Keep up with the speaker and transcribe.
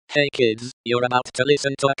Hey kids, you're about to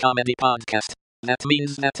listen to a comedy podcast. That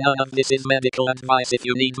means that none of this is medical advice. If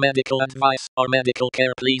you need medical advice or medical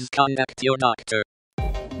care, please contact your doctor.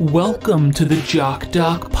 Welcome to the Jock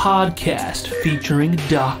podcast featuring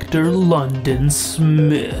Dr. London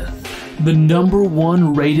Smith, the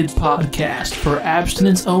 #1 rated podcast for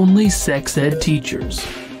abstinence-only sex ed teachers.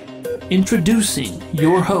 Introducing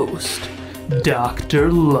your host,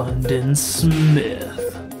 Dr. London Smith.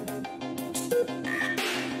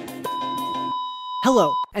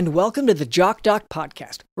 Hello, and welcome to the Jock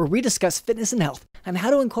podcast, where we discuss fitness and health and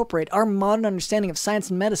how to incorporate our modern understanding of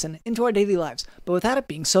science and medicine into our daily lives, but without it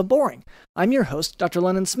being so boring. I'm your host,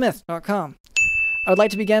 drlondonsmith.com. I would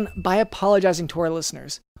like to begin by apologizing to our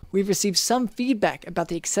listeners. We've received some feedback about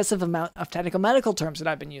the excessive amount of technical medical terms that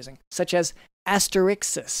I've been using, such as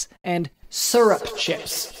asterixis and syrup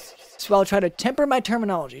chips. So I'll try to temper my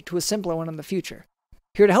terminology to a simpler one in the future.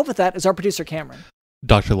 Here to help with that is our producer, Cameron.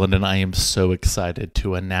 Dr. London, I am so excited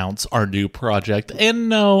to announce our new project. And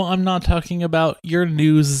no, I'm not talking about your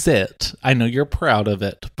new zit. I know you're proud of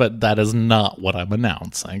it, but that is not what I'm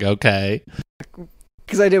announcing, okay?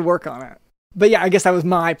 Because I did work on it. But yeah, I guess that was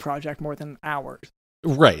my project more than ours.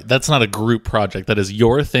 Right. That's not a group project. That is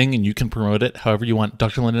your thing, and you can promote it however you want.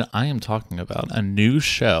 Dr. London, I am talking about a new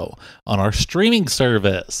show on our streaming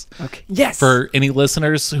service. Okay. Yes. For any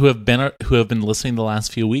listeners who have been listening the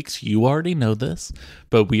last few weeks, you already know this,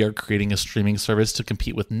 but we are creating a streaming service to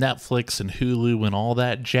compete with Netflix and Hulu and all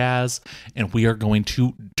that jazz, and we are going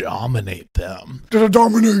to dominate them.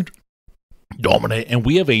 Dominate. And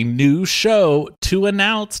we have a new show to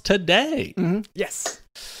announce today. Mm-hmm. Yes.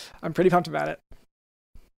 I'm pretty pumped about it.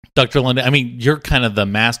 Dr. London, I mean, you're kind of the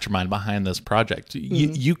mastermind behind this project.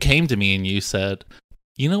 You came to me and you said,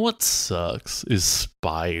 you know what sucks is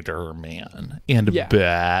Spider-Man and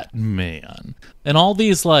Batman. And all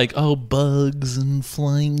these bugs and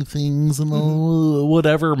flying things and all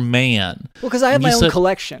whatever, man. Well, because I have my own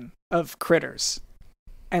collection of critters.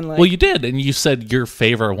 And well, you did. And you said your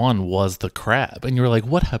favorite one was the crab. And you were like,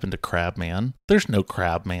 what happened to Crab Man? There's no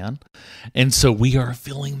Crab Man. And so we are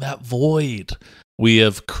filling that void. We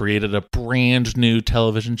have created a brand new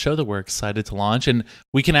television show that we're excited to launch, and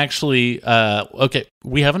we can actually,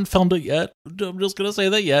 we haven't filmed it yet. I'm just going to say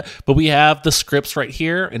that yet, but we have the scripts right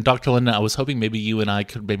here. And Dr. Linda, I was hoping maybe you and I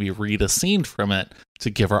could maybe read a scene from it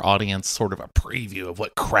to give our audience sort of a preview of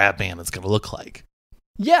what Crabman is going to look like.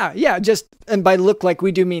 Yeah. And by look like,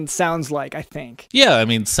 we do mean sounds like, I think. Yeah, I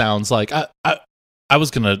mean, sounds like. I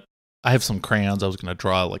have some crayons. I was going to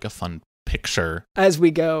draw like a fun picture as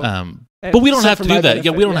we go. But we don't have to do that.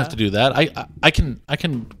 We don't have to do that. I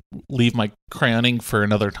can leave my crayoning for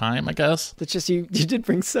another time, I guess. It's just you did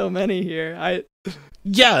bring so many here.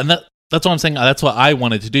 Yeah, and that's what I'm saying. That's what I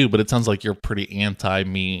wanted to do, but it sounds like you're pretty anti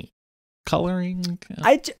me coloring.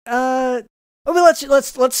 Let's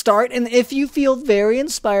start, and if you feel very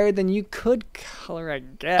inspired, then you could color, I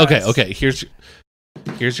guess. Okay. Here's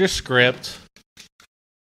your script.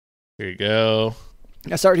 Here you go.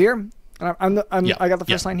 I start here. I got the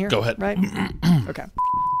first line here. Go ahead. Right? Okay.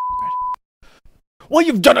 Well,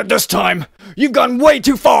 you've done it this time. You've gone way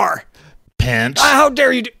too far. Pinch. How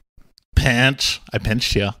dare you? Pinch. I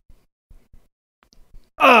pinched you.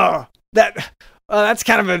 Oh, that's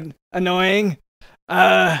kind of annoying.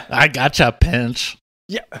 I gotcha. Pinch.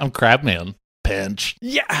 Yeah. I'm Crabman. Pinch.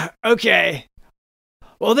 Yeah. Okay.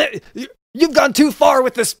 Well, you've gone too far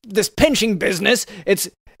with this pinching business.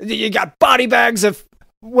 You got body bags of.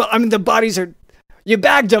 Well, I mean, the bodies are... You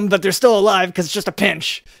bagged them, but they're still alive because it's just a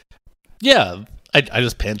pinch. Yeah, I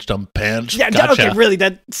just pinched them. Pinch. Yeah, gotcha. Okay, really,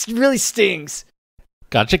 that really stings.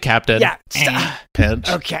 Gotcha, Captain. Yeah. Pinch.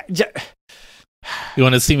 Okay. You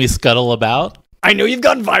want to see me scuttle about? I know you've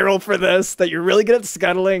gone viral for this, that you're really good at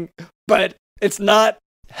scuttling, but it's not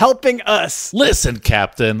helping us. Listen,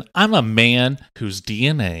 Captain, I'm a man whose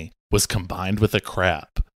DNA was combined with a crab,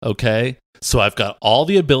 okay? So I've got all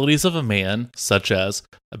the abilities of a man, such as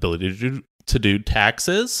ability to do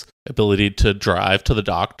taxes, ability to drive to the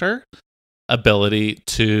doctor, ability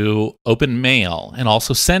to open mail and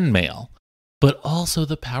also send mail, but also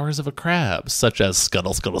the powers of a crab, such as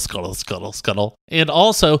scuttle, and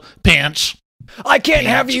also pinch. I can't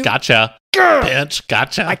have you. Gotcha. Pinch.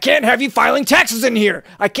 Gotcha. I can't have you filing taxes in here.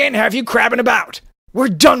 I can't have you crabbing about. We're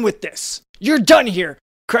done with this. You're done here,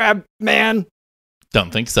 Crab Man.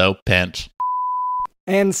 Don't think so. Pinch.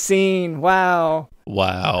 And scene. Wow.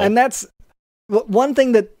 And that's one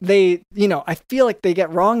thing that they, I feel like they get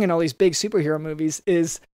wrong in all these big superhero movies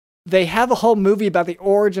is they have a whole movie about the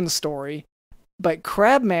origin story, but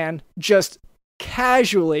Crabman just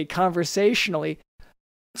casually, conversationally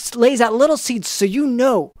lays out little seeds so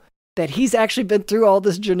that he's actually been through all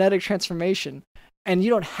this genetic transformation, and you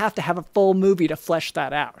don't have to have a full movie to flesh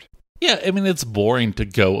that out. Yeah, I mean, it's boring to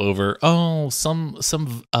go over,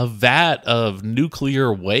 a vat of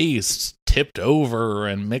nuclear waste tipped over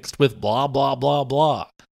and mixed with blah, blah, blah, blah.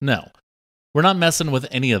 No, we're not messing with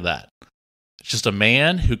any of that. It's just a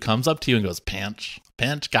man who comes up to you and goes, pinch,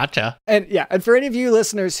 gotcha. And for any of you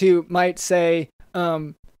listeners who might say,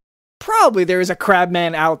 probably there is a crab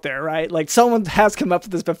man out there, right? Like someone has come up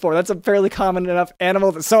with this before. That's a fairly common enough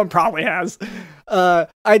animal that someone probably has.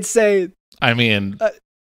 I'd say...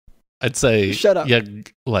 I'd say, shut up. Yeah,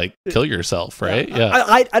 like kill yourself, right? Yeah.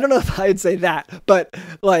 I don't know if I'd say that, but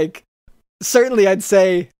like certainly I'd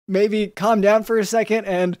say maybe calm down for a second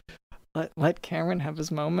and let Cameron have his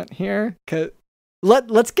moment here.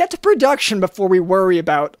 Let's get to production before we worry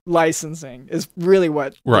about licensing is really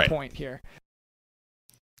what the point here.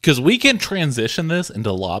 Because we can transition this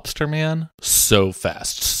into Lobster Man so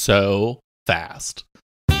fast.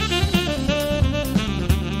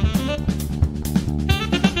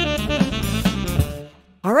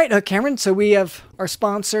 All right, Cameron, so we have our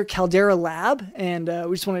sponsor, Caldera Lab, and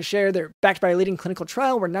we just want to share they're backed by a leading clinical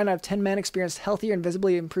trial where 9 out of 10 men experienced healthier and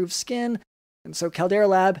visibly improved skin. And so Caldera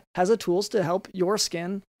Lab has the tools to help your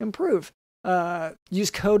skin improve.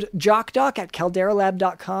 Use code JOCKDOC at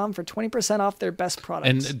calderalab.com for 20% off their best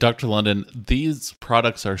products. And Dr. London, these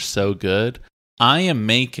products are so good. I am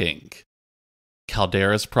making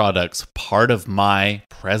Caldera's products part of my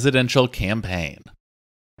presidential campaign.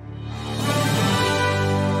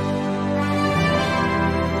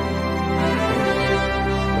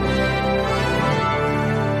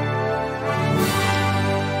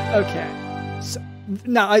 Okay. So,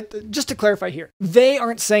 now, just to clarify here, they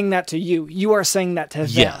aren't saying that to you. You are saying that to them.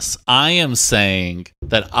 Yes, I am saying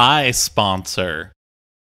that I sponsor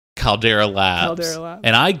Caldera Labs.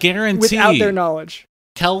 And I guarantee... without their knowledge.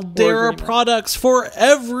 Caldera products for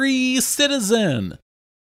every citizen.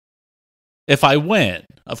 If I win,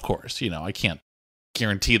 of course. I can't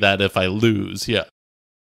guarantee that if I lose. Yeah.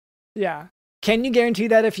 Yeah. Can you guarantee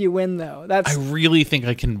that if you win, though? I really think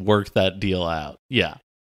I can work that deal out. Yeah.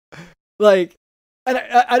 Like,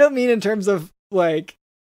 I don't mean in terms of like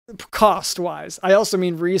cost wise. I also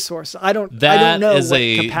mean resource. I don't know. That is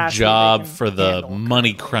a job for the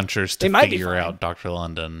money crunchers to figure out, Dr.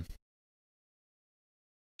 London.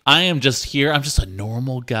 I am just here. I'm just a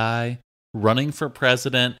normal guy running for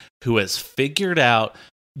president who has figured out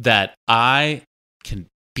that I can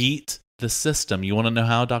beat the system. You want to know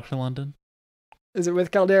how, Dr. London? Is it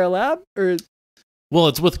with Caldera Lab or? Well,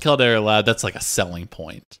 it's with Caldera Lab. That's like a selling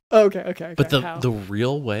point. Okay. But the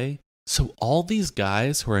real way, so all these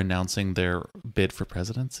guys who are announcing their bid for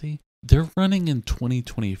presidency, they're running in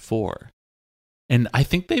 2024. And I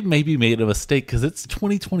think they maybe made a mistake because it's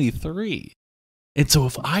 2023. And so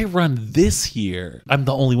if I run this year, I'm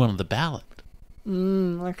the only one on the ballot.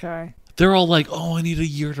 Okay. They're all like, oh, I need a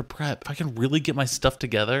year to prep. If I can really get my stuff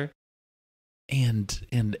together and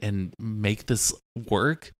make this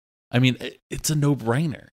work, I mean, it's a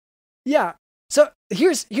no-brainer. Yeah. So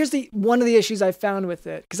here's the one of the issues I found with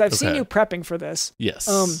it, because I've seen you prepping for this.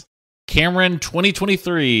 Yes. Cameron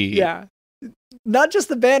 2023. Yeah. Not just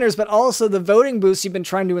the banners, but also the voting booths you've been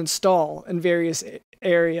trying to install in various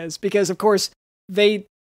areas, because of course they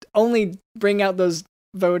only bring out those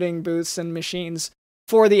voting booths and machines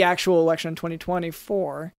for the actual election in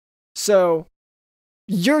 2024. So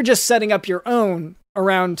you're just setting up your own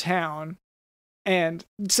around town. And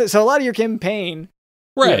so a lot of your campaign,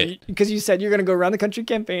 right? Because you said you're going to go around the country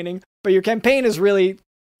campaigning, but your campaign is really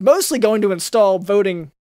mostly going to install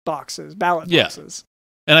voting boxes, ballot boxes.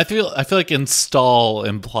 And I feel like install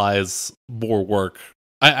implies more work.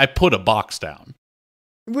 I put a box down,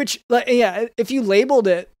 which, if you labeled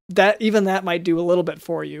it, that might do a little bit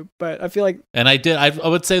for you. But I feel like, and I did. I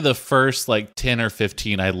would say the first like 10 or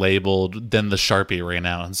 15 I labeled, then the Sharpie ran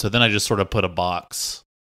out, and so then I just sort of put a box,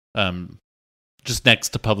 just next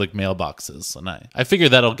to public mailboxes, and I figure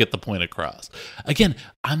that'll get the point across. Again,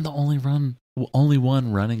 I'm the only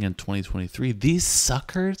one running in 2023. These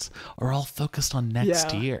suckers are all focused on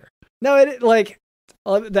next year. No,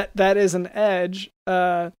 that is an edge.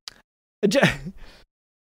 I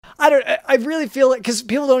really feel like, because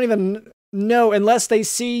people don't even know unless they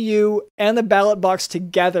see you and the ballot box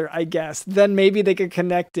together, I guess. Then maybe they could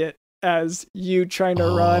connect it as you trying to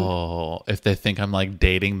run. Oh, if they think I'm like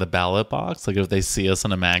dating the ballot box, like if they see us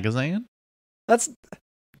in a magazine. That's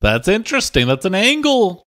interesting. That's an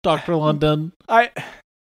angle, Dr. London.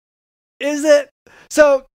 Is it?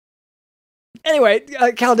 So anyway,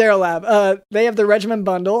 Caldera Lab, they have the regimen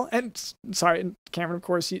bundle, and sorry, Cameron, of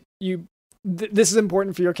course, this is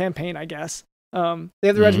important for your campaign, I guess. They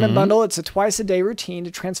have the Regimen Bundle. It's a twice-a-day routine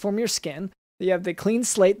to transform your skin. You have the Clean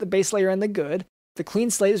Slate, the base layer, and the Good. The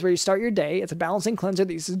Clean Slate is where you start your day. It's a balancing cleanser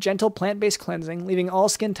that uses gentle plant-based cleansing, leaving all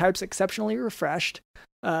skin types exceptionally refreshed.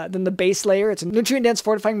 Then the base layer, it's a nutrient-dense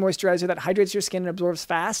fortifying moisturizer that hydrates your skin and absorbs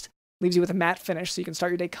fast, leaves you with a matte finish so you can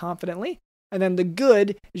start your day confidently. And then the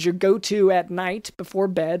Good is your go-to at night before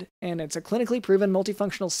bed, and it's a clinically proven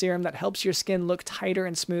multifunctional serum that helps your skin look tighter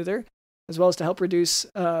and smoother, as well as to help reduce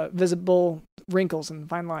visible wrinkles and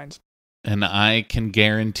fine lines. And I can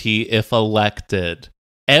guarantee, if elected,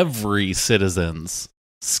 every citizen's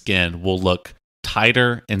skin will look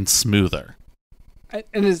tighter and smoother.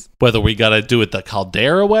 Whether we got to do it the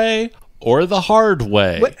Caldera way or the hard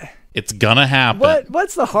way, it's gonna happen.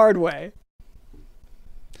 What's the hard way?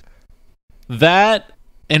 That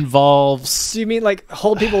involves... Do you mean like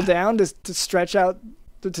hold people down to stretch out,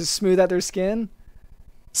 to smooth out their skin?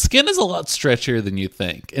 Skin is a lot stretchier than you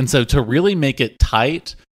think. And so to really make it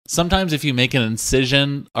tight... Sometimes if you make an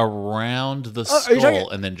incision around the skull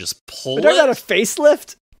and then just pull it... Are you talking about a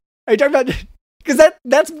facelift? Are you talking about... Because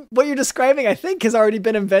that's what you're describing, I think, has already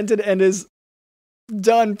been invented and is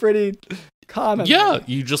done pretty commonly. Yeah,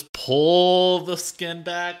 you just pull the skin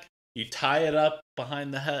back, you tie it up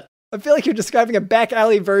behind the head. I feel like you're describing a back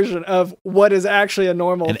alley version of what is actually a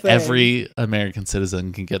normal thing. And every American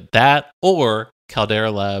citizen can get that or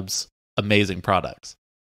Caldera Labs' amazing products.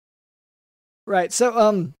 Right,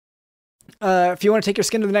 so if you want to take your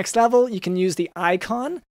skin to the next level, you can use the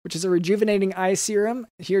Icon, which is a rejuvenating eye serum,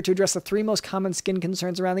 here to address the 3 most common skin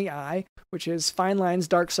concerns around the eye, which is fine lines,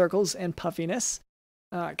 dark circles, and puffiness.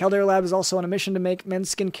 Caldera Lab is also on a mission to make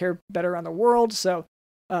men's skincare better around the world, so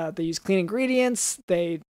they use clean ingredients,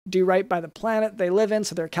 they do right by the planet they live in,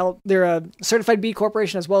 so they're a certified B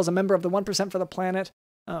Corporation as well as a member of the 1% for the planet.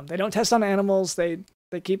 They don't test on animals, they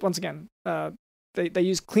keep, once again, they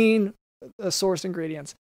use clean sourced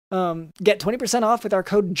ingredients. Get 20% off with our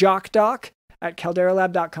code JOCKDOC at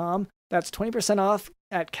calderalab.com. That's 20% off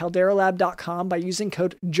at calderalab.com by using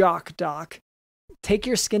code JOCKDOC. Take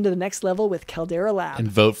your skin to the next level with Caldera Lab. And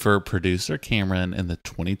vote for producer Cameron in the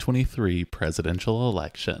 2023 presidential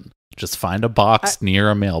election. Just find a box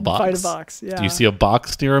near a mailbox. Find a box, yeah. Do you see a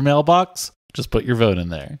box near a mailbox? Just put your vote in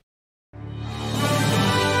there.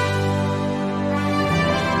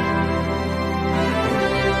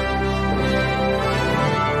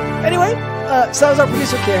 Anyway, so that was our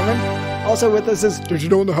producer Cameron. Also with us is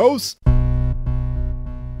Digital in the House.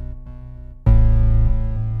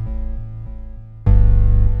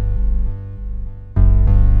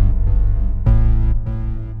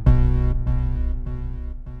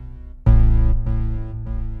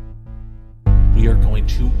 We are going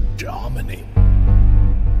to dominate.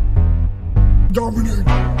 Dominate.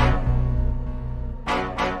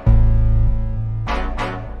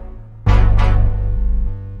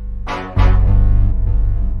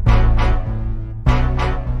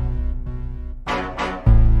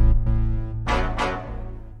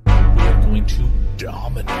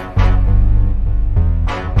 Dominate.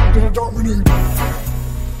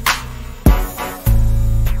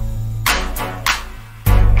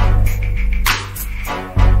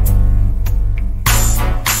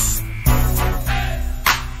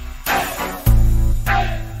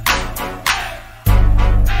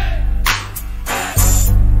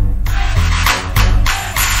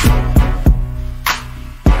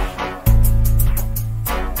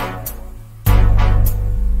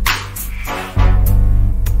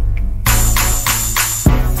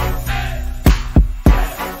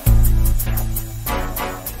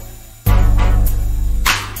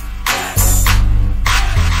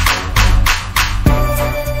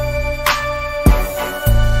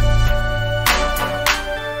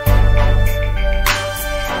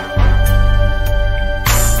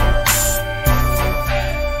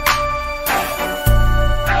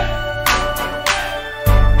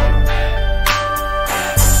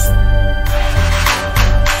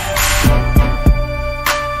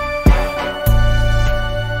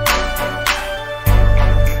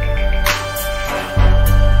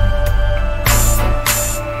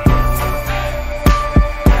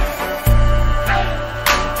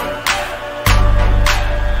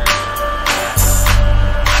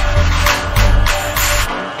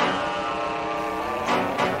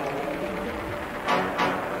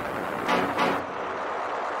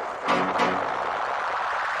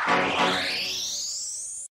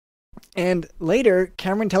 And later,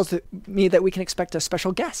 Cameron tells me that we can expect a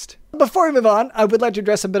special guest. Before we move on, I would like to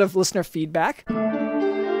address a bit of listener feedback.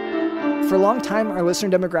 For a long time, our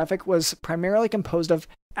listener demographic was primarily composed of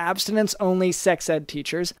abstinence-only sex ed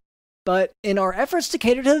teachers, But in our efforts to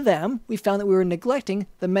cater to them, we found that we were neglecting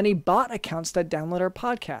the many bot accounts that download our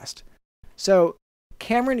podcast. So,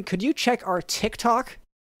 Cameron, could you check our TikTok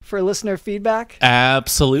for listener feedback?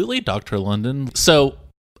 Absolutely, Dr. London. So,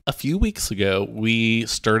 a few weeks ago, we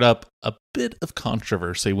stirred up a bit of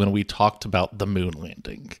controversy when we talked about the moon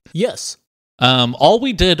landing. Yes. All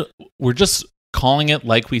we did, we're just calling it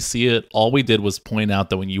like we see it. All we did was point out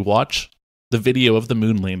that when you watch the video of the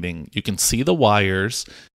moon landing, you can see the wires,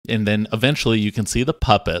 and then eventually you can see the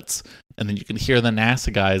puppets, and then you can hear the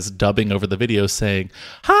NASA guys dubbing over the video saying,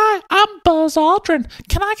 "Hi, I'm Buzz Aldrin.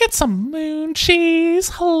 Can I get some moon cheese?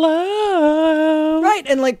 Hello." Right,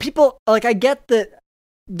 and like people, like I get that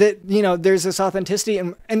there's this authenticity,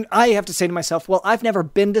 and I have to say to myself, well, I've never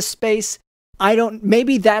been to space.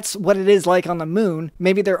 Maybe that's what it is like on the moon.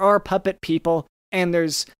 Maybe there are puppet people, and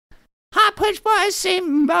there's hot push boys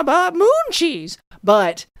and moon cheese.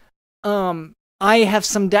 But I have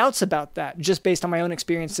some doubts about that, just based on my own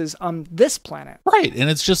experiences on this planet. Right, and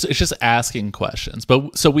it's just asking questions.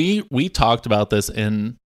 But so we talked about this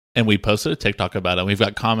and we posted a TikTok about it. And we've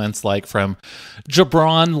got comments like from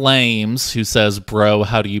Jabron Lames, who says, "Bro,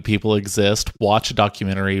 how do you people exist? Watch a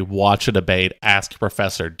documentary, watch a debate, ask your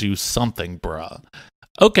professor, do something, bruh."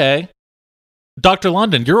 Okay, Dr.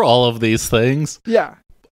 London, you're all of these things. Yeah.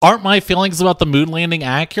 Aren't my feelings about the moon landing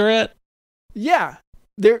accurate? Yeah.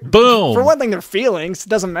 Boom. For one thing, they're feelings. It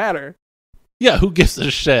doesn't matter. Yeah, who gives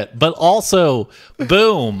a shit? But also,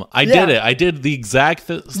 boom, I did it. I did the exact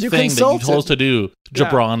thing that you told us to do,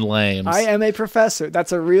 Jabron Lames. I am a professor.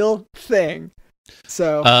 That's a real thing.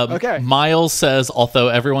 So, okay. Miles says, although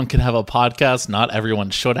everyone can have a podcast, not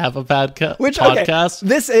everyone should have a podcast.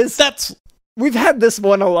 We've had this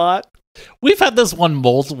one a lot. We've had this one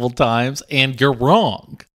multiple times, and you're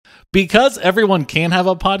wrong. Because everyone can have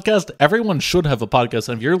a podcast, everyone should have a podcast.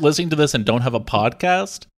 And if you're listening to this and don't have a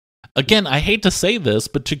podcast, again, I hate to say this,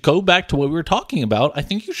 but to go back to what we were talking about, I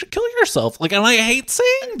think you should kill yourself. Like, and I hate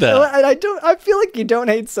saying that. And I feel like you don't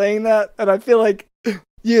hate saying that, and I feel like,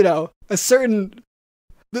 there's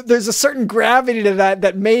a certain gravity to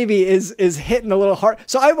that maybe is hitting a little hard.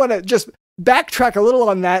 So I want to just backtrack a little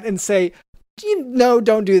on that and say,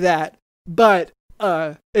 don't do that. But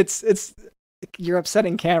it's you're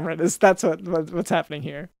upsetting Cameron. That's what's happening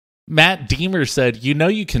here. Matt Deemer said, you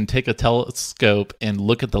can take a telescope and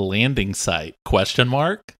look at the landing site, ? I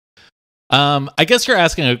guess you're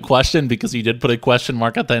asking a question because you did put a question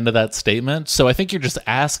mark at the end of that statement. So I think you're just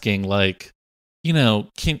asking, like,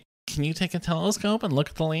 can you take a telescope and look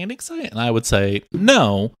at the landing site? And I would say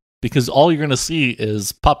no, because all you're going to see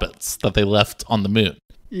is puppets that they left on the moon.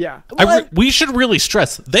 Yeah. We should really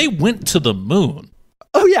stress, they went to the moon.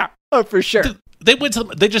 Oh, yeah. Oh, for sure. They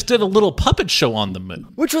just did a little puppet show on the moon,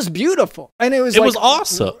 which was beautiful, and it was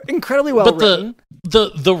awesome, incredibly well written.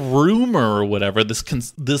 The rumor or whatever,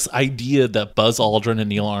 this idea that Buzz Aldrin and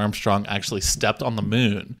Neil Armstrong actually stepped on the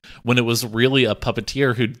moon when it was really a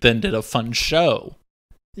puppeteer who then did a fun show.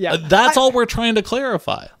 Yeah, that's all we're trying to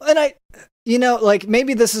clarify. And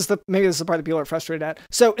maybe this is the part that people are frustrated at.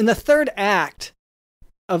 So in the third act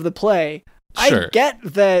of the play, sure. I get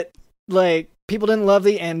that people didn't love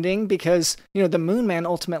the ending because, the Moon Man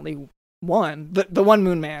ultimately won. The one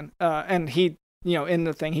Moon Man. And he, in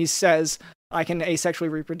the thing, he says, I can asexually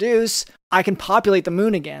reproduce. I can populate the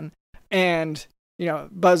moon again. And,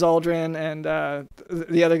 Buzz Aldrin and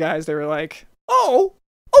the other guys, they were like, oh,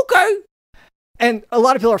 okay. And a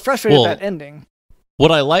lot of people are frustrated at that ending.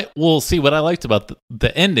 What I liked about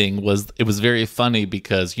the ending was it was very funny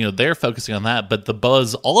because, they're focusing on that, but the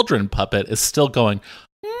Buzz Aldrin puppet is still going,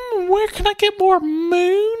 where can I get more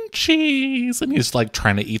moon cheese? And he's like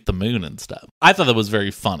trying to eat the moon and stuff. I thought that was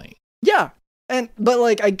very funny. Yeah.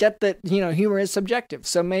 But I get that, humor is subjective.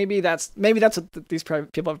 So maybe that's what these people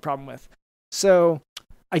have a problem with. So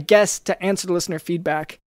I guess to answer the listener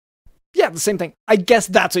feedback, yeah, the same thing. I guess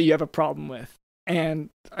that's what you have a problem with. And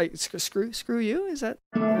screw you? Is that?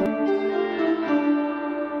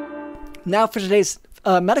 Now for today's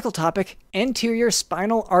medical topic, anterior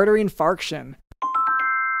spinal artery infarction.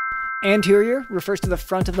 Anterior refers to the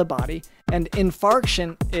front of the body, and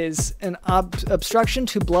infarction is an obstruction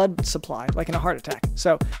to blood supply, like in a heart attack.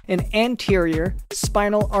 So an anterior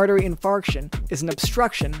spinal artery infarction is an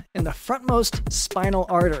obstruction in the frontmost spinal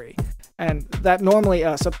artery. And that normally...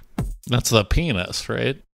 That's the penis,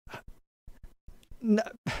 right? No.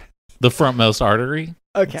 The frontmost artery?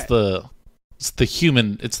 Okay. It's the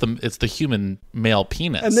human male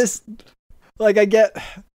penis. And this, like I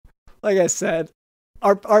said...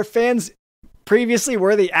 Our fans previously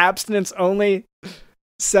were the abstinence-only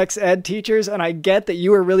sex ed teachers, and I get that you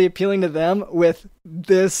were really appealing to them with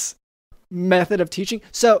this method of teaching.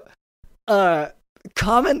 So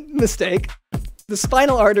Common mistake. The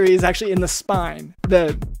spinal artery is actually in the spine.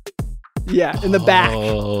 In the back.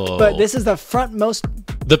 But this is the frontmost.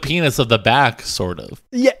 The penis of the back, sort of.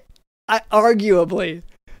 Yeah, arguably.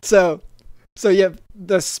 So you have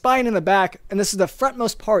the spine in the back, and this is the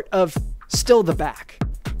frontmost part of still the back.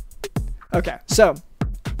 Okay, so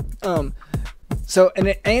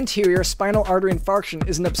an anterior spinal artery infarction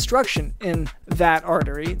is an obstruction in that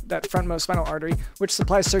artery, that frontmost spinal artery, which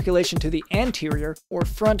supplies circulation to the anterior or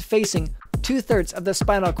front-facing 2/3 of the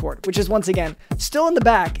spinal cord, which is once again still in the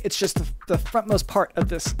back. It's just the frontmost part of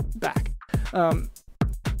this back. An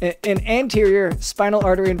anterior spinal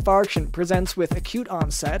artery infarction presents with acute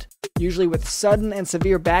onset, usually with sudden and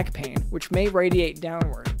severe back pain, which may radiate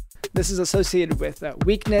downward. This is associated with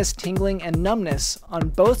weakness, tingling, and numbness on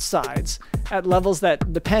both sides at levels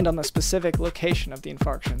that depend on the specific location of the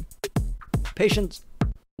infarction. Patients.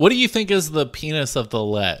 What do you think is the penis of the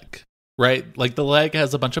leg? Right? Like the leg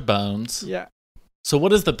has a bunch of bones. Yeah. So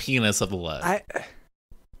what is the penis of the leg?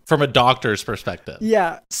 From a doctor's perspective.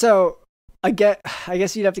 Yeah. So I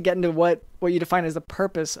guess you'd have to get into what you define as the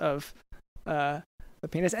purpose of the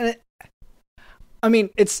penis. And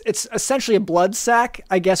it's essentially a blood sac,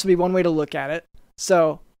 I guess would be one way to look at it.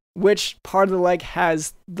 So which part of the leg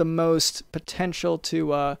has the most potential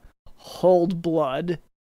to hold blood?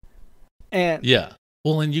 And yeah.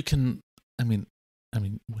 Well, and you can, if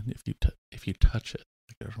you touch it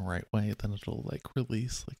like the right way, then it'll like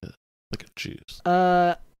release like a juice.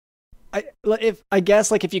 I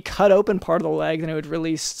guess if you cut open part of the leg, then it would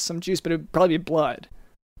release some juice, but it would probably be blood.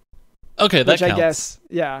 Okay, that counts. I guess,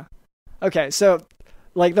 yeah. Okay, so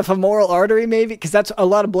like the femoral artery, maybe, because that's a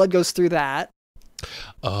lot of blood goes through that.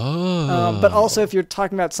 Oh. But also, if you're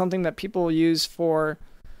talking about something that people use for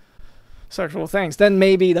sexual things, then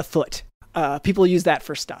maybe the foot. People use that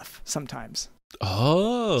for stuff sometimes.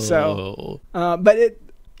 Oh. So, but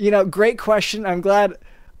great question. I'm glad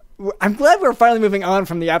we're finally moving on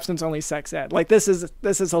from the abstinence-only sex ed. Like this is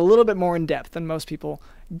a little bit more in depth than most people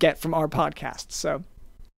get from our podcast. So,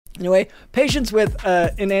 anyway, patients with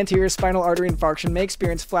an anterior spinal artery infarction may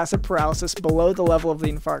experience flaccid paralysis below the level of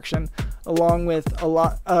the infarction, along with a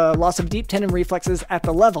loss of deep tendon reflexes at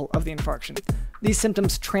the level of the infarction. These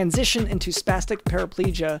symptoms transition into spastic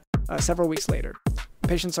paraplegia several weeks later.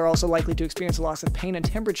 Patients are also likely to experience a loss of pain and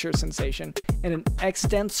temperature sensation and an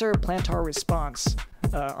extensor plantar response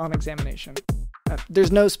on examination.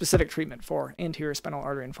 There's no specific treatment for anterior spinal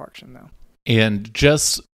artery infarction, though. And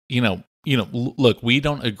just, look, we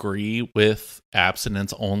don't agree with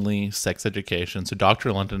abstinence-only sex education. So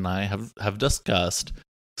Dr. London and I have discussed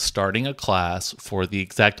starting a class for the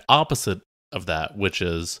exact opposite of that, which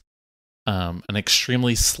is an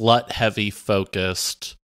extremely slut-heavy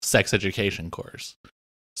focused sex education course.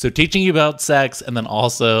 So teaching you about sex, and then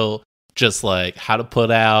also just like how to put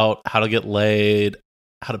out, how to get laid,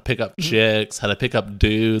 how to pick up chicks, how to pick up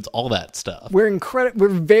dudes, all that stuff. We're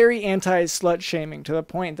very anti-slut shaming to the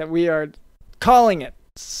point that we are calling it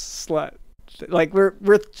slut. Like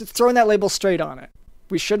we're throwing that label straight on it.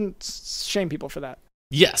 We shouldn't shame people for that.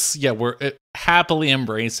 Yes, yeah, we're happily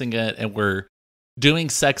embracing it, and we're doing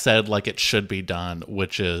sex ed like it should be done,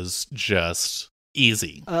 which is just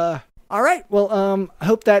easy. All right. Well, I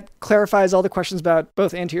hope that clarifies all the questions about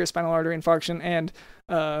both anterior spinal artery infarction and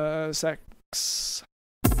sex.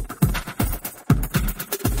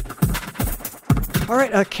 All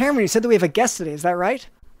right, Cameron, you said that we have a guest today. Is that right?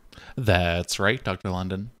 That's right, Dr.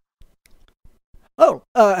 London. Oh,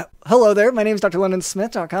 hello there. My name is Dr.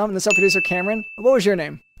 LondonSmith.com, and this is our producer, Cameron. What was your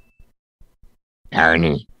name?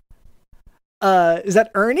 Ernie. Is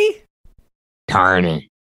that Ernie? Tarney.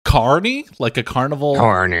 Carney? Like a carnival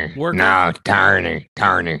Tarney. worker? No, Tarney.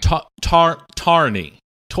 Tarney. Tarney. Tarney.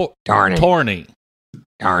 Torney.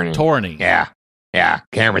 Tarney. Torney. Yeah.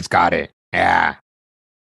 Cameron's got it. Yeah.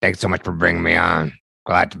 Thanks so much for bringing me on.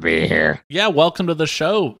 Glad to be here. Yeah, welcome to the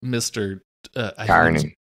show, Mr.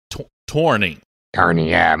 Tarney. Torney. Tarney,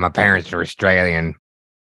 yeah. My parents are Australian,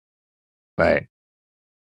 but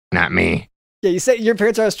not me. Yeah, you say your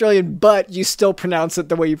parents are Australian, but you still pronounce it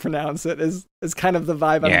the way you pronounce it is kind of the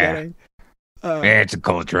vibe I'm getting. It's a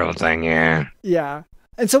cultural thing, yeah. Yeah.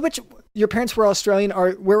 And so your parents were Australian,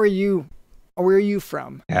 or where are you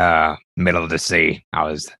from? Middle of the sea. I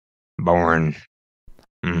was born.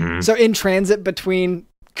 Mm-hmm. So in transit between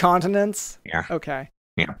continents? Yeah. Okay.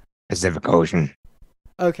 Yeah. Pacific Ocean.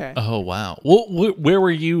 Okay. Oh, wow. Well, where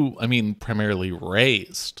were you, primarily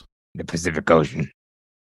raised? The Pacific Ocean.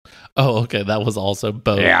 Oh, okay. That was also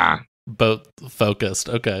boat. Yeah. Boat focused.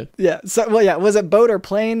 Okay. Yeah. So, was it boat or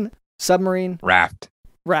plane? Submarine? Raft.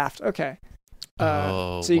 Okay.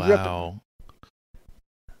 So you grew wow.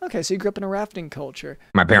 Okay, so you grew up in a rafting culture.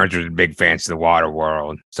 My parents were big fans of the water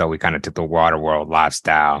world, so we kind of took the water world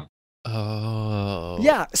lifestyle. Oh.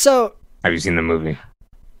 Yeah, so... Have you seen the movie?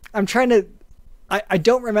 I'm trying to... I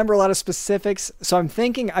don't remember a lot of specifics, so I'm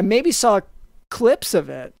thinking I maybe saw clips of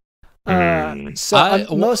it.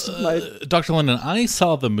 Most of my... Dr. London, I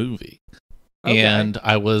saw the movie. Okay. And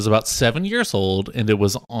I was about 7 years old, and it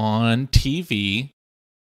was on TV.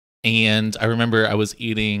 And I remember I was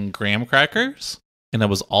eating graham crackers, and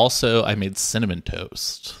I made cinnamon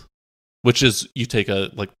toast, which is you take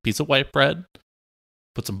a piece of white bread,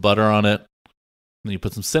 put some butter on it, and then you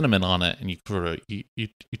put some cinnamon on it, and you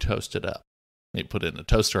toast it up. You put it in a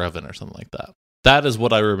toaster oven or something like that. That is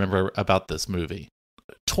what I remember about this movie.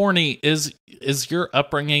 Torny, is your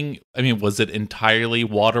upbringing, I mean, was it entirely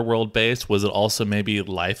Waterworld based? Was it also maybe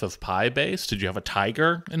Life of Pi based? Did you have a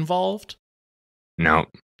tiger involved? No.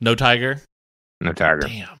 No tiger? No tiger.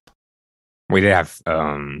 Damn. We did have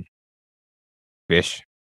fish.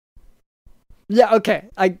 Yeah, okay.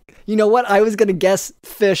 You know what? I was gonna guess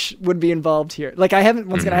fish would be involved here. I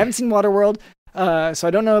haven't seen Waterworld, so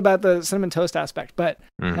I don't know about the cinnamon toast aspect. But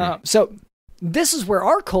so this is where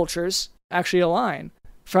our cultures actually align.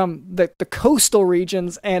 From the coastal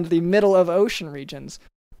regions and the middle of ocean regions,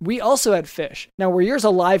 we also had fish. Now, were yours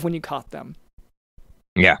alive when you caught them?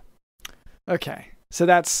 Yeah. Okay, so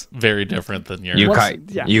that's very different than yours.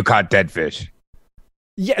 You caught dead fish.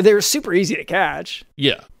 Yeah, they were super easy to catch.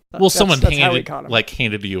 Yeah. Well, someone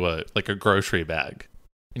handed you a grocery bag,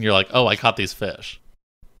 and you're like, "Oh, I caught these fish."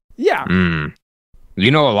 Yeah.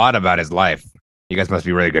 You know a lot about his life. You guys must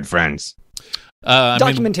be really good friends.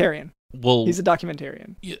 Documentarian. Well, he's a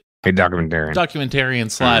documentarian. A documentarian.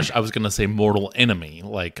 Documentarian / I was going to say mortal enemy.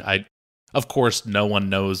 Of course, no one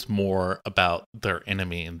knows more about their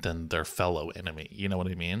enemy than their fellow enemy. You know what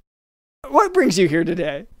I mean? What brings you here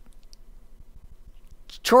today?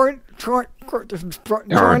 Torny.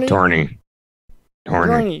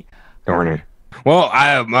 Well,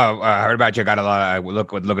 I heard about you. Got a lot.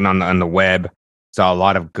 Looking on the web, saw a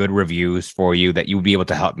lot of good reviews for you that you would be able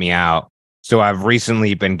to help me out. So I've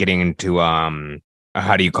recently been getting into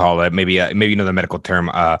how do you call it? Maybe you know the medical term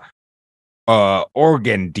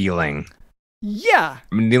organ dealing. Yeah.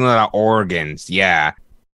 I'm dealing with a lot of organs, yeah.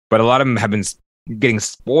 But a lot of them have been getting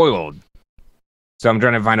spoiled. So I'm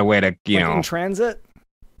trying to find a way to, in transit?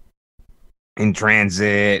 In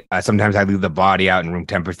transit. Sometimes I leave the body out in room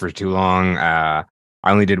temperature for too long. I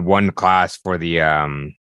only did one class for the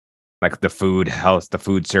the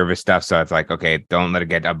food service stuff. So it's okay, don't let it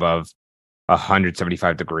get above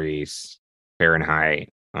 175 degrees Fahrenheit.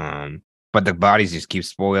 But the bodies just keep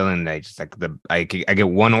spoiling. They just I get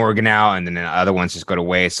one organ out, and then the other ones just go to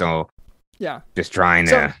waste. So yeah, just trying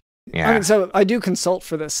to so I do consult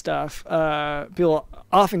for this stuff. People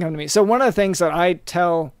often come to me. So one of the things that I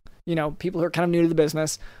tell people who are kind of new to the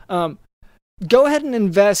business, go ahead and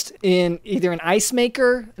invest in either an ice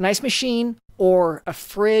maker, an ice machine, or a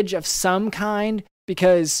fridge of some kind,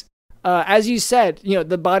 because as you said,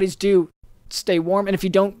 the bodies do stay warm, and if you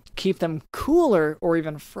don't keep them cooler or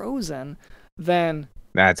even frozen, then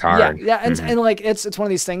that's hard. Yeah, and it's one of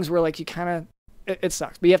these things where you kind of it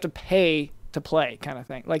sucks, but you have to pay to play, kind of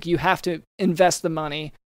thing. You have to invest the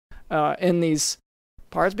money in these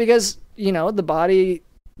parts, because the body,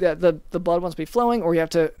 the blood wants to be flowing, or you have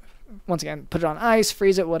to once again put it on ice,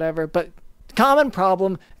 freeze it, whatever. But common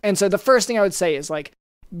problem, and so the first thing I would say is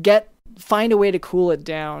find a way to cool it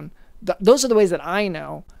down. Those are the ways that I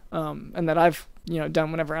know. And that I've,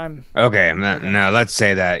 done whenever I'm... Okay, now let's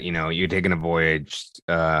say that, you're taking a voyage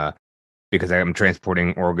because I'm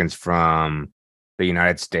transporting organs from the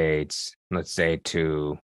United States, let's say,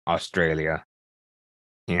 to Australia,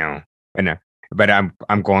 but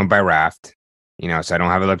I'm going by raft, so I don't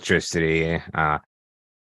have electricity.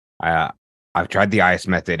 I've tried the ice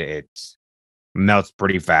method. It melts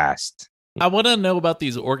pretty fast. I want to know about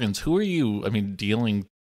these organs. Who are you, dealing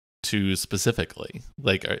to specifically?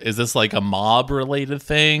 Is this a mob related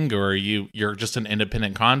thing, or you're just an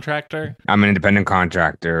independent contractor? I'm an independent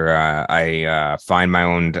contractor. I find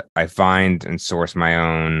and source my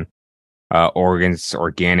own organs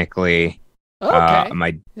organically.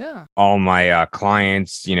 Okay. All my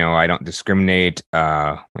clients, I don't discriminate.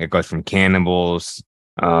 It goes from cannibals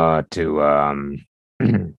to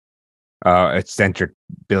eccentric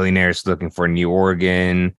billionaires looking for a new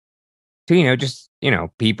organ to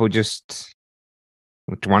people just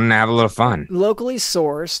wanting to have a little fun. Locally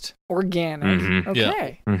sourced, organic. Mm-hmm.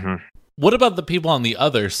 Okay. Yeah. Mm-hmm. What about the people on the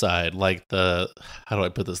other side, how do I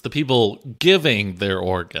put this? The people giving their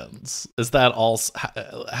organs. Is that all?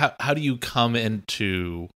 How do you come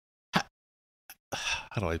into?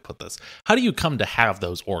 how do I put this? How do you come to have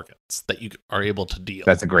those organs that you are able to deal?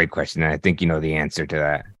 That's a great question, and I think you know the answer to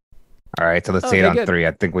that. All right, so let's say it on 3.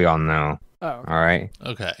 I think we all know. Oh. Okay. All right.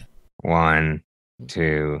 Okay. 1,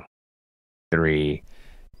 2, 3.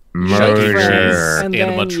 Murder. And then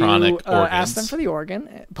Animatronic you organs. ask them for the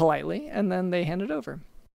organ politely, and then they hand it over.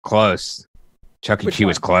 Close. Chuck E. Cheese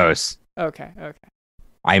was close. Okay.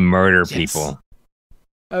 I murder people.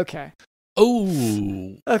 Okay.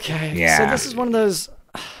 Oh. Okay. Yeah. So this is one of those.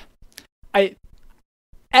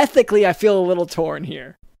 Ethically, I feel a little torn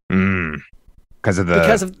here. Because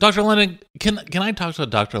of Dr. London. Can I talk to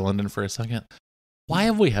Dr. London for a second? Why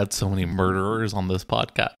have we had so many murderers on this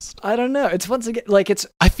podcast? I don't know. It's once again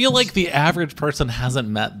I feel like the average person hasn't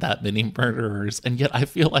met that many murderers, and yet I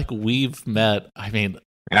feel like we've met. I mean,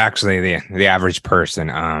 actually, the average person.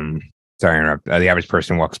 Sorry to interrupt. The average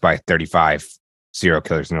person walks by 35 serial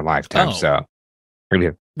killers in their lifetime. Oh. So,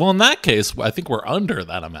 well, in that case, I think we're under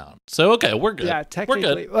that amount. So, okay, we're good. Yeah, technically.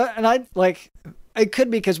 We're good. Well, and it could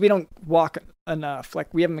be because we don't walk enough.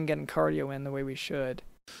 Like, we haven't been getting cardio in the way we should.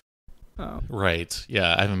 Right.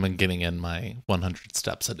 Yeah, I haven't been getting in my 100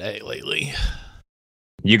 steps a day lately.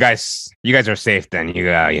 you guys are safe then.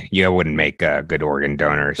 You wouldn't make good organ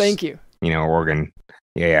donors. Thank you. Organ.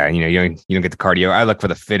 Yeah. You don't get the cardio. I look for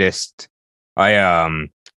the fittest. I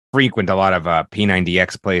frequent a lot of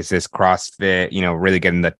P90X places, CrossFit. Really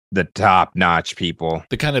getting the top notch people.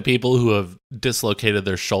 The kind of people who have dislocated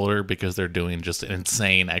their shoulder because they're doing just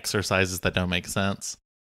insane exercises that don't make sense.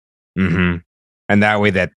 Mm-hmm. And that way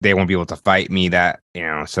that they won't be able to fight me,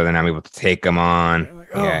 so then I'm able to take them on. Like,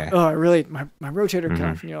 yeah. I really, my rotator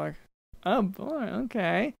cuff. And you're like, oh boy,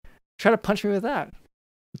 okay. Try to punch me with that.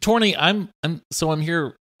 Torny, I'm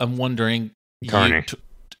here. I'm wondering. Torny.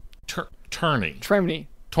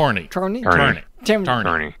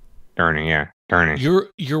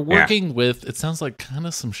 You're working with, it sounds like kind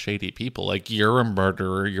of some shady people. Like, you're a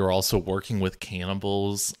murderer. You're also working with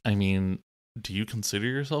cannibals. I mean, do you consider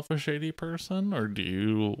yourself a shady person, or do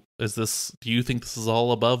you think this is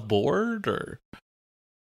all above board, or?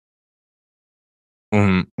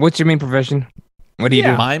 What's your main profession? What do you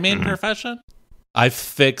do? My main profession? I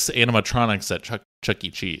fix animatronics at Chuck E.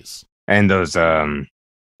 Cheese. And those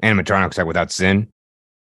animatronics are without sin?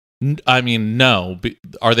 I mean, no.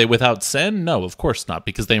 Are they without sin? No, of course not,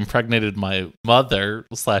 because they impregnated my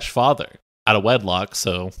mother/father out of wedlock.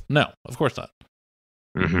 So no, of course not.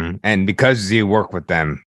 Mm-hmm. And because you work with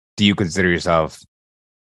them, do you consider yourself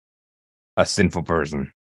a sinful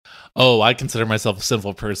person? Oh, I consider myself a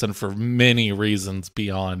sinful person for many reasons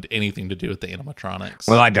beyond anything to do with the animatronics.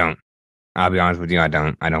 Well, I don't. I'll be honest with you. I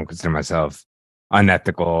don't consider myself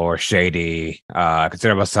unethical or shady. I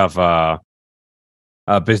consider myself a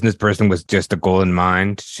business person with just a goal in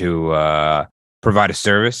mind to provide a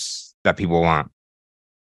service that people want.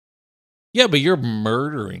 Yeah, but you're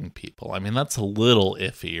murdering people. I mean, that's a little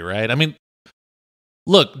iffy, right? I mean,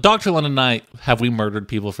 look, Dr. London and I, have we murdered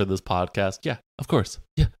people for this podcast? Yeah, of course.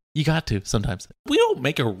 Yeah, you got to sometimes. We don't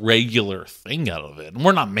make a regular thing out of it. And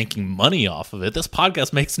we're not making money off of it. This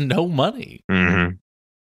podcast makes no money. Mm-hmm.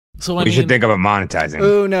 So we should think about monetizing.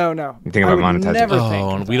 Oh, no. You think about monetizing. Never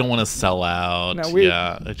and we don't want to sell out. No,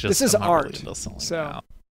 this is art. Really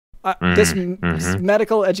this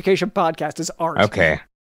medical education podcast is art. Okay.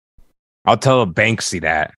 I'll tell Banksy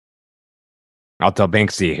that. I'll tell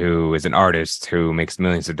Banksy, who is an artist who makes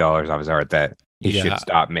millions of dollars off his art, that he should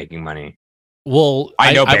stop making money. Well,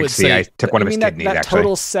 I know Banksy. I took one of his kidneys, that actually.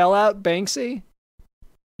 Total sellout Banksy?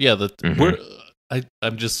 Yeah,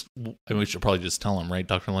 we should probably just tell him, right,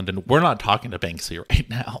 Dr. London? We're not talking to Banksy right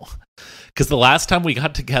now. Because the last time we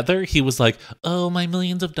got together, he was like, oh, my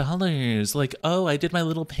millions of dollars. Like, oh, I did my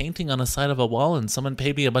little painting on the side of a wall and someone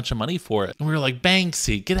paid me a bunch of money for it. And we were like,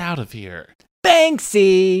 Banksy, get out of here.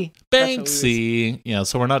 Banksy. Yeah,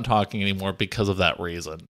 so we're not talking anymore because of that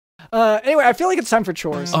reason. Anyway, I feel like it's time for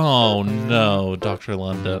chores. Oh, no, Dr.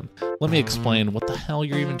 London. Let me explain what the hell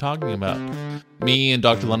you're even talking about. Me and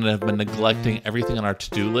Dr. London have been neglecting everything on our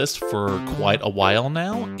to-do list for quite a while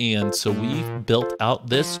now, and so we've built out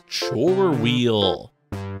this chore wheel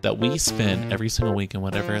that we spin every single week, and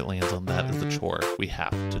whatever it lands on, that is the chore we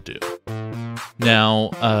have to do. Now,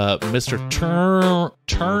 Mr.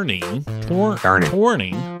 Turning,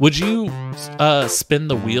 would you spin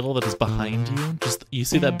the wheel that is behind you? You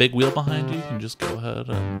see that big wheel behind you? You can just go ahead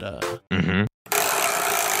and...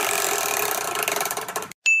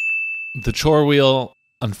 The chore wheel,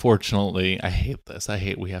 unfortunately, I hate this. I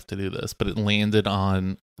hate we have to do this, but it landed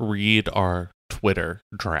on read our Twitter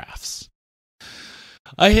drafts.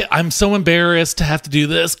 I'm so embarrassed to have to do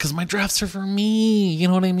this because my drafts are for me. You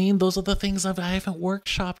know what I mean? Those are the things I haven't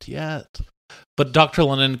workshopped yet. But Dr.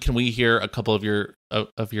 Lennon, can we hear a couple of your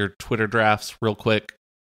Twitter drafts real quick?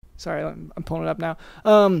 Sorry, I'm pulling it up now.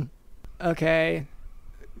 Okay.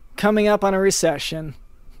 Coming up on a recession.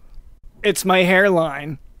 It's my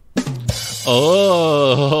hairline.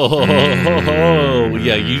 Oh,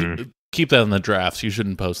 yeah. You keep that in the drafts. You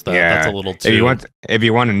shouldn't post that. Yeah. That's a little too. If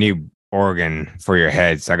you want a new organ for your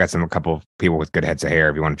heads, I got a couple people with good heads of hair.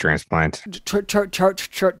 If you want to transplant,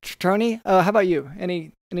 Trony, how about you?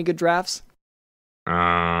 Any good drafts?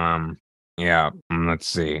 Yeah. Let's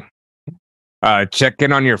see. Check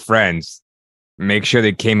in on your friends. Make sure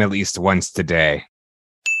they came at least once today.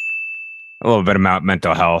 A little bit about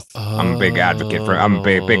mental health. I'm a big advocate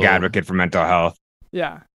for mental health.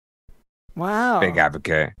 Yeah. Wow. Big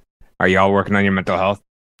advocate. Are y'all working on your mental health?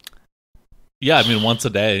 Yeah, I mean once a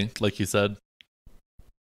day, like you said.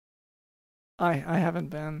 I haven't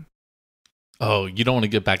been. Oh, you don't want to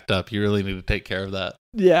get backed up. You really need to take care of that.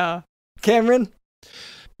 Yeah. Cameron?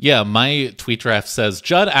 Yeah, my tweet draft says,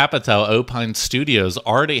 Judd Apatow opines studios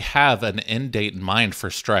already have an end date in mind for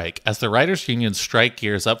strike. As the writers' union strike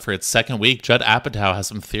gears up for its second week, Judd Apatow has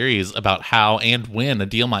some theories about how and when a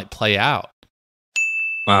deal might play out.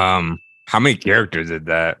 How many characters is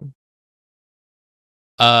that?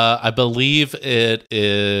 I believe it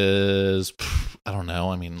is, I don't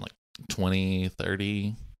know, I mean like 20,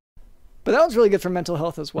 30. But that was really good for mental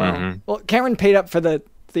health as well. Mm-hmm. Well, Cameron paid up for the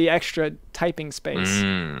extra typing space.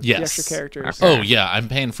 Yes. The extra characters. Okay. Oh, yeah. I'm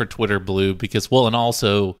paying for Twitter Blue because, well, and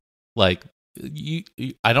also, like,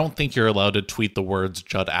 I don't think you're allowed to tweet the words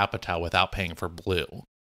Judd Apatow without paying for Blue.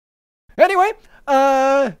 Anyway,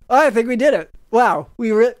 I think we did it. Wow.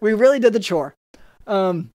 We really did the chore.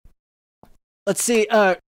 Let's see.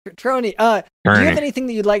 Trony, do you have anything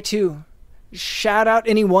that you'd like to shout out?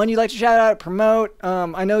 Anyone you'd like to shout out, promote?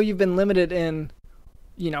 I know you've been limited in,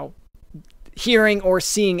 hearing or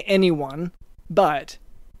seeing anyone, but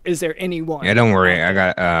is there anyone? Yeah, don't worry. I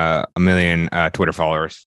got 1 million Twitter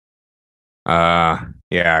followers. Yeah.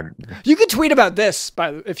 You could tweet about this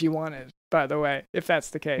if you wanted, by the way, if that's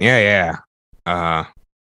the case. Yeah. I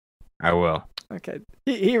will. Okay.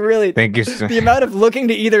 He really... Thank you. The amount of looking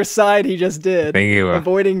to either side he just did. Thank you.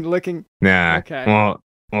 Avoiding looking... Nah. Okay. Well,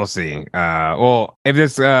 we'll see. Well, if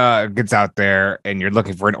this gets out there and you're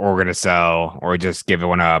looking for an organ to sell or just give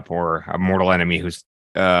one up or a mortal enemy who's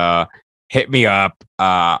hit me up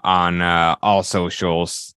on all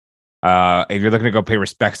socials. If you're looking to go pay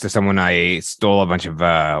respects to someone I stole a bunch of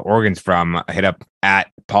organs from, hit up at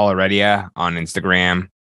Heredia on Instagram.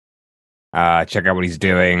 Check out what he's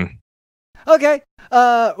doing. Okay.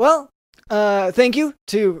 Well, thank you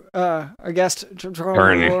to our guest,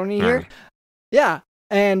 Tony here. Yeah.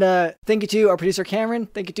 And thank you to our producer, Cameron.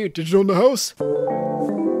 Thank you to Digital in the House.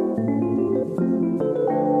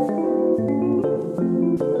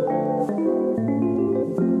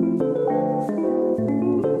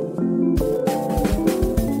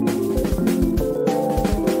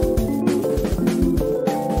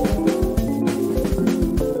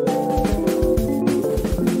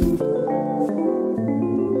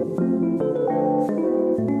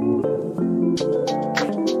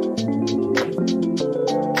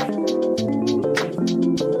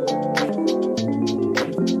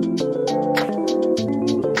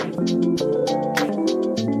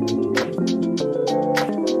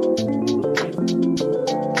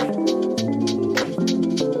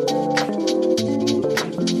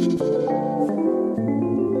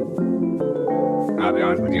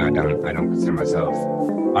 I don't consider myself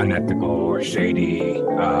unethical or shady.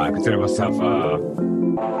 I consider myself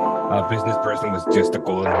a business person with just a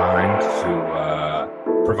goal in mind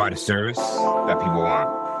to provide a service that people want.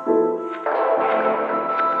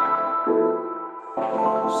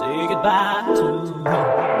 Say goodbye to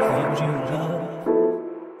things you